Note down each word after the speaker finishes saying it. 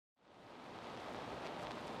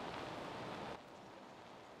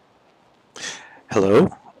Hello,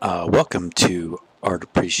 welcome to Art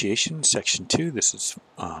Appreciation Section 2. This is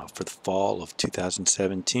for the fall of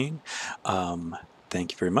 2017.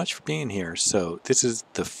 Thank you very much for being here. So this is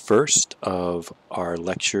the first of our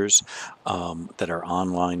lectures that are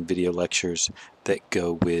online video lectures that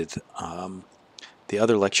go with the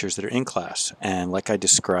other lectures that are in class. And like I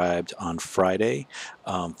described on Friday,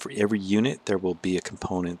 for every unit there will be a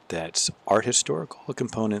component that's art historical, a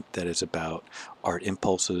component that is about art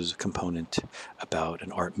impulses, a component about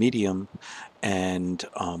an art medium, and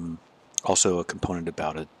also a component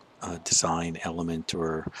about a design element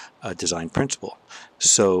or a design principle.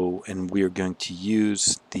 So, and we are going to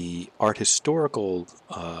use the art historical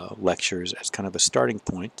lectures as kind of a starting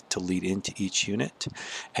point to lead into each unit,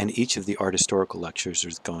 and each of the art historical lectures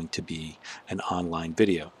is going to be an online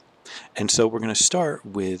video. And so we're going to start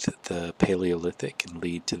with the Paleolithic and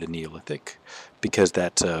lead to the Neolithic, because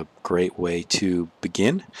that's a great way to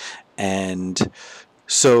begin. And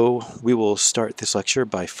so we will start this lecture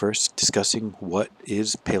by first discussing what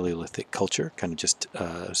is Paleolithic culture, kind of just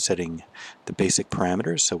setting the basic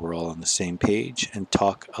parameters so we're all on the same page, and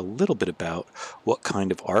talk a little bit about what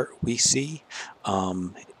kind of art we see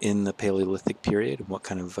in the Paleolithic period, and what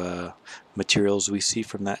kind of materials we see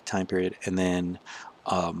from that time period, and then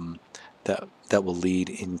that will lead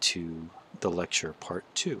into the lecture part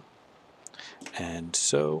 2. And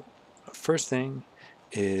so first thing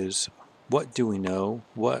is, what do we know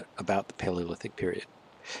about the Paleolithic period?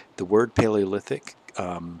 The word Paleolithic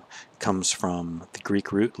comes from the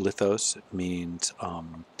Greek root lithos. It means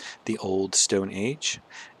the old Stone Age.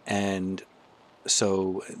 And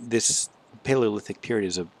so this Paleolithic period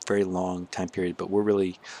is a very long time period, but we're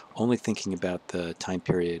really only thinking about the time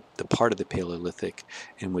period, the part of the Paleolithic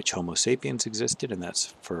in which Homo sapiens existed, and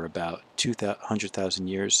that's for about 200,000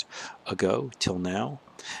 years ago till now.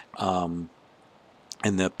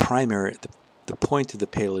 And the point of the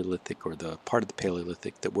Paleolithic, or the part of the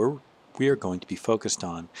Paleolithic that we are going to be focused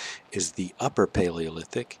on, is the Upper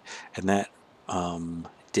Paleolithic, and that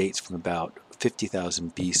dates from about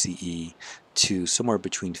 50,000 BCE to somewhere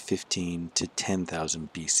between 15 to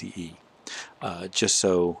 10,000 BCE. Just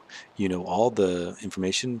so you know all the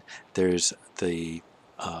information, there's 3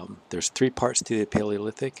 parts to the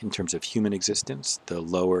Paleolithic in terms of human existence: the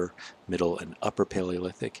lower, middle, and upper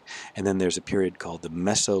Paleolithic. And then there's a period called the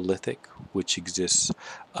Mesolithic, which exists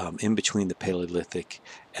in between the Paleolithic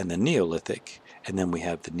and the Neolithic. And then we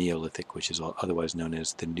have the Neolithic, which is otherwise known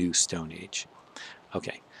as the New Stone Age.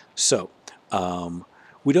 Okay, so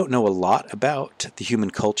we don't know a lot about the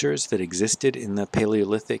human cultures that existed in the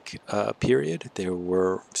Paleolithic period. There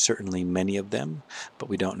were certainly many of them, but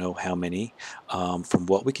we don't know how many. From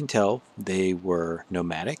what we can tell, they were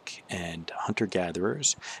nomadic and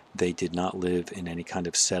hunter-gatherers. They did not live in any kind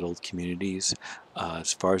of settled communities.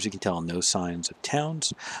 As far as we can tell, no signs of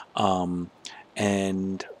towns.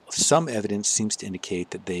 And some evidence seems to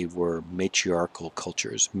indicate that they were matriarchal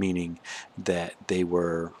cultures, meaning that they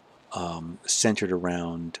were centered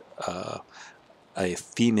around a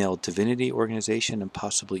female divinity organization, and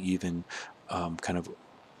possibly even kind of,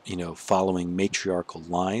 following matriarchal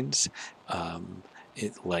lines,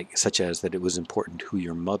 such as that it was important who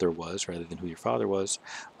your mother was rather than who your father was.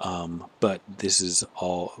 But this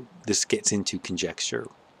gets into conjecture.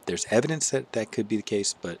 There's evidence that that could be the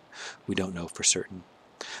case, but we don't know for certain.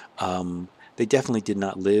 They definitely did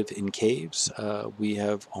not live in caves. We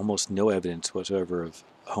have almost no evidence whatsoever of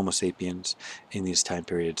Homo sapiens in these time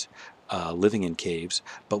periods living in caves,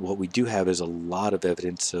 but what we do have is a lot of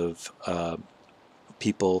evidence of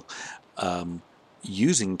people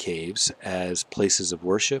using caves as places of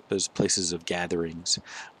worship, as places of gatherings,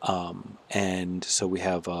 and so we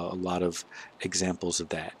have a lot of examples of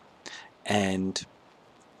that. And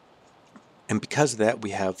because of that,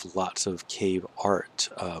 we have lots of cave art,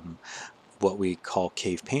 what we call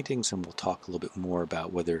cave paintings, and we'll talk a little bit more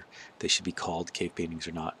about whether they should be called cave paintings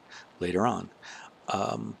or not later on.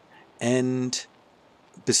 And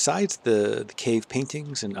besides the cave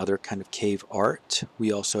paintings and other kind of cave art,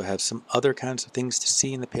 we also have some other kinds of things to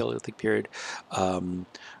see in the Paleolithic period.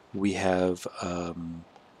 We have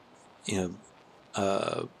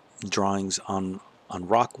drawings on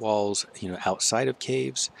rock walls, outside of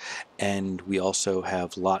caves, and we also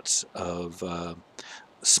have lots of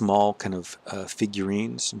small kind of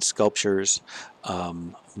figurines and sculptures,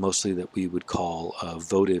 mostly that we would call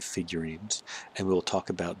votive figurines, and we'll talk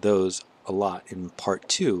about those a lot in part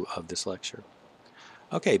 2 of this lecture.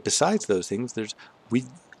 Okay, besides those things, there's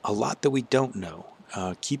a lot that we don't know.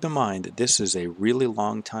 Keep in mind that this is a really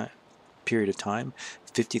long time. period of time,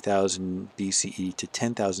 50,000 BCE to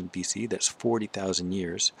 10,000 BCE, that's 40,000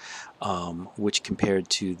 years, which compared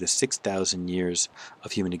to the 6,000 years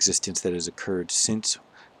of human existence that has occurred since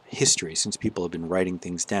history, since people have been writing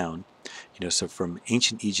things down. So from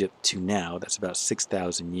ancient Egypt to now, that's about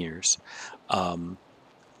 6,000 years.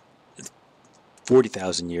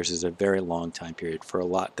 40,000 years is a very long time period for a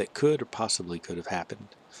lot that could or possibly could have happened.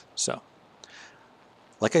 So,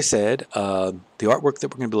 like I said, the artwork that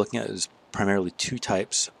we're going to be looking at is primarily two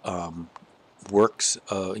types. Works,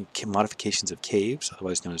 modifications of caves,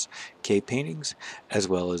 otherwise known as cave paintings, as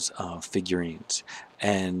well as figurines.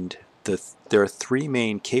 And there are three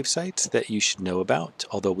main cave sites that you should know about,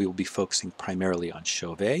 although we will be focusing primarily on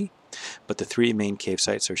Chauvet. But the three main cave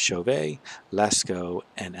sites are Chauvet, Lascaux,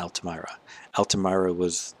 and Altamira. Altamira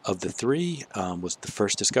was, of the three, was the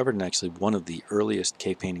first discovered and actually one of the earliest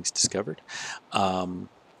cave paintings discovered. And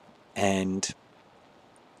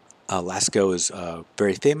Lascaux is a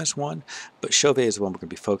very famous one, but Chauvet is the one we're going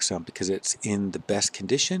to be focused on because it's in the best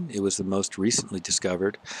condition. It was the most recently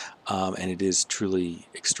discovered, and it is truly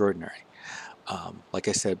extraordinary. Like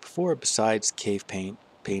I said before, besides cave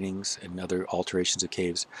paintings and other alterations of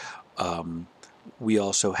caves, we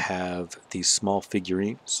also have these small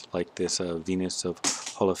figurines, like this Venus of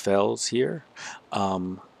Stelioes-Wills here,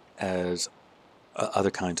 as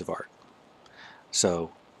other kinds of art.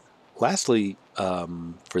 So, lastly,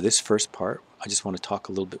 for this first part, I just want to talk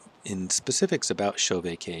a little bit in specifics about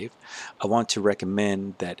Chauvet Cave. I want to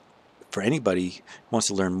recommend that for anybody who wants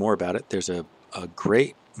to learn more about it, there's a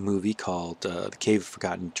great movie called The Cave of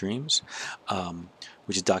Forgotten Dreams,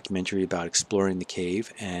 which is a documentary about exploring the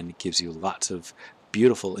cave, and it gives you lots of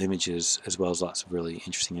beautiful images as well as lots of really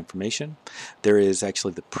interesting information. There is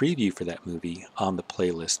actually the preview for that movie on the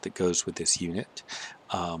playlist that goes with this unit,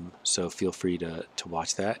 so feel free to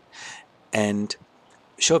watch that. And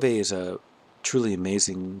Chauvet is a truly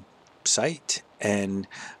amazing site,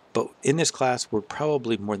 but in this class we're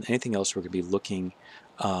probably, more than anything else, we're going to be looking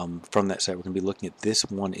from that site, we're going to be looking at this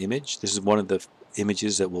one image. This is one of the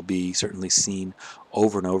images that will be certainly seen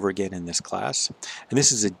over and over again in this class. And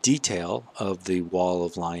this is a detail of the Wall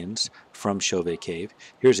of Lions from Chauvet Cave.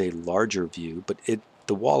 Here's a larger view, but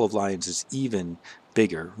the Wall of Lions is even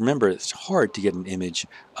bigger. Remember, it's hard to get an image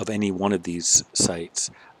of any one of these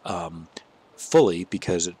sites fully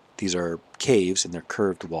because these are caves and they're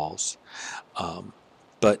curved walls.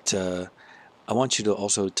 But I want you to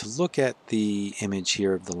also to look at the image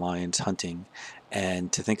here of the lions hunting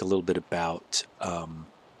and to think a little bit about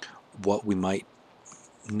what we might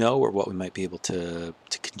know or what we might be able to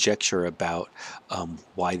conjecture about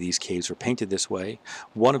why these caves were painted this way.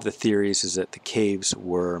 One of the theories is that the caves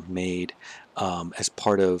were made as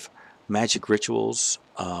part of magic rituals,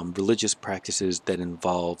 religious practices that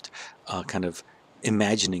involved kind of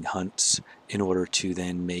imagining hunts in order to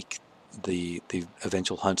then make the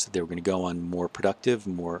eventual hunts that they were going to go on more productive,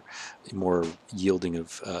 more yielding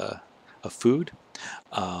of food.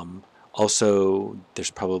 Also,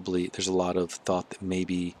 there's a lot of thought that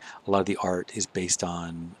maybe a lot of the art is based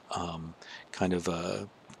on kind of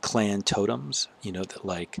clan totems. That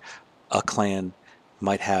like a clan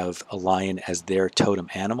might have a lion as their totem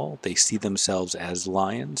animal. They see themselves as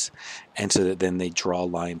lions, and so that then they draw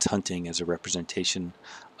lions hunting as a representation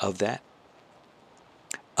of that.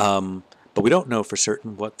 But we don't know for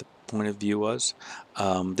certain what the point of view was.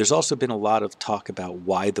 There's also been a lot of talk about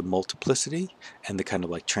why the multiplicity and the kind of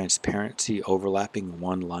like transparency overlapping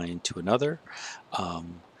one lion to another.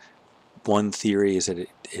 One theory is that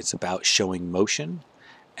it's about showing motion,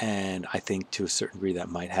 and I think to a certain degree that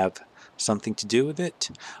might have something to do with it.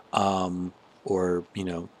 Or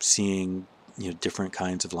seeing different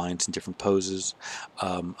kinds of lions in different poses.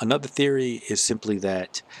 Another theory is simply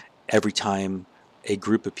that every time a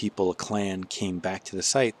group of people, a clan, came back to the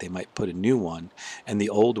site, they might put a new one, and the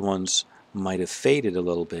old ones might have faded a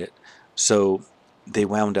little bit, so they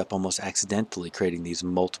wound up almost accidentally creating these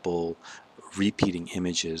multiple repeating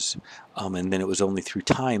images, and then it was only through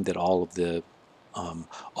time that all the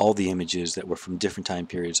images that were from different time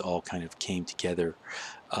periods all kind of came together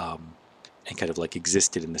and kind of like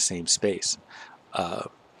existed in the same space.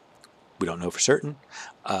 We don't know for certain,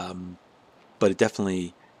 but it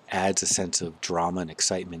definitely adds a sense of drama and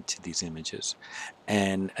excitement to these images.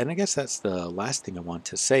 And I guess that's the last thing I want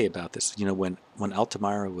to say about this. When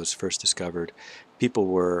Altamira was first discovered, people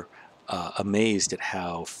were amazed at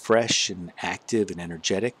how fresh and active and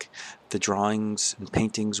energetic the drawings and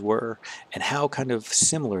paintings were, and how kind of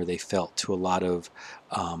similar they felt to a lot of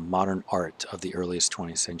modern art of the earliest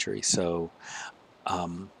 20th century. So,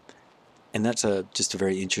 and that's just a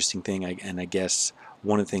very interesting thing, and I guess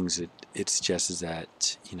one of the things that it suggests is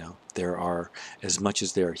that, you know, there are, as much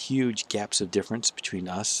as there are huge gaps of difference between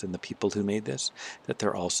us and the people who made this, that there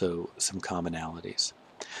are also some commonalities.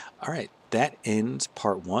 All right, that ends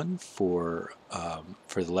part one for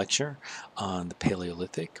the lecture on the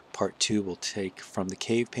Paleolithic. Part two will take from the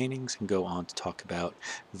cave paintings and go on to talk about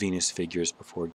Venus figures before